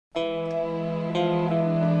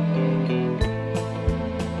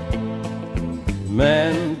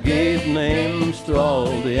to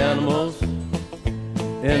all the animals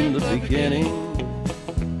in the beginning,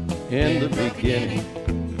 in the beginning.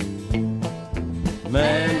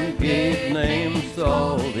 Man gave names to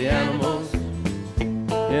all the animals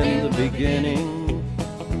in the beginning,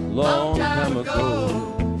 long time ago.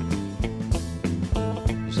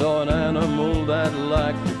 Saw an animal that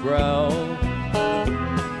liked to growl,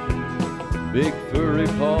 big furry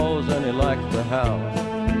paws, and he liked to howl.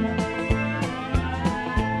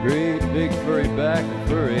 Great big furry back and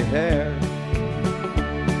furry hair.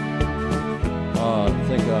 Oh, I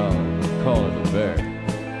think I'll call it a bear.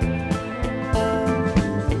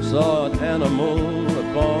 Saw an animal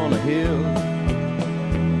upon a hill,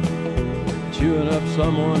 chewing up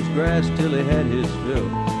someone's grass till he had his fill.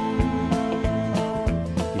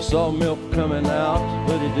 He saw milk coming out,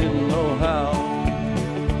 but he didn't know how.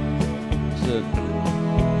 He said,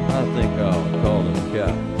 I think I'll call it a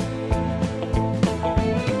cow.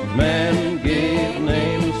 Man gave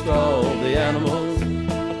names to all the animals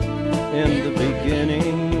in the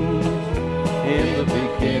beginning, in the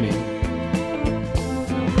beginning.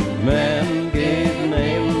 Man gave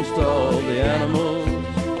names to all the animals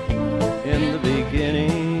in the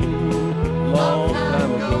beginning, long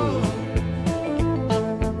time ago.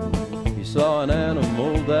 He saw an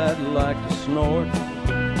animal that liked to snort,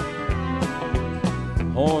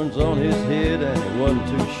 horns on his head and he wasn't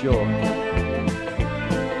too short.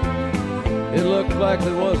 It looked like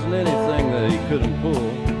there wasn't anything that he couldn't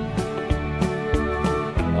pull.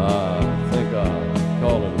 I think I'll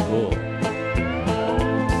call it a bull.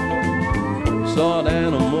 Saw an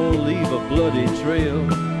animal leave a bloody trail,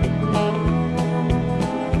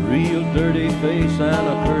 real dirty face and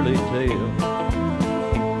a curly tail.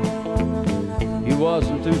 He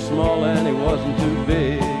wasn't too small and he wasn't too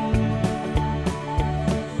big.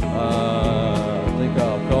 I think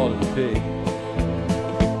I'll call it a pig.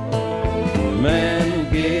 Man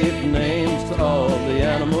gave names to all the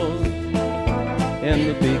animals in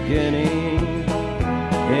the beginning,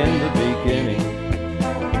 in the beginning.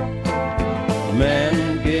 Man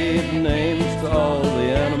gave names to all the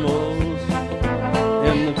animals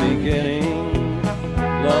in the beginning,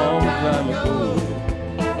 long time ago.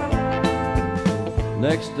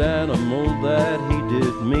 Next animal that he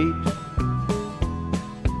did meet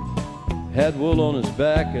had wool on his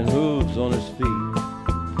back and hooves on his feet,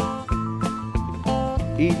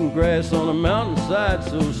 eating grass on a mountainside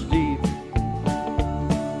so steep.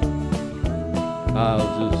 I'll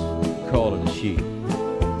just call it a sheep.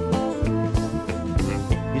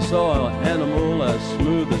 He saw an animal as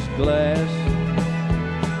smooth as glass,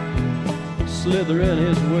 slithering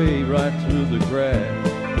his way right through the grass.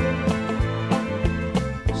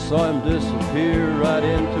 Saw him disappear right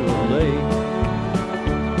into a lake.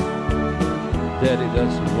 Daddy,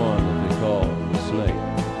 that's the one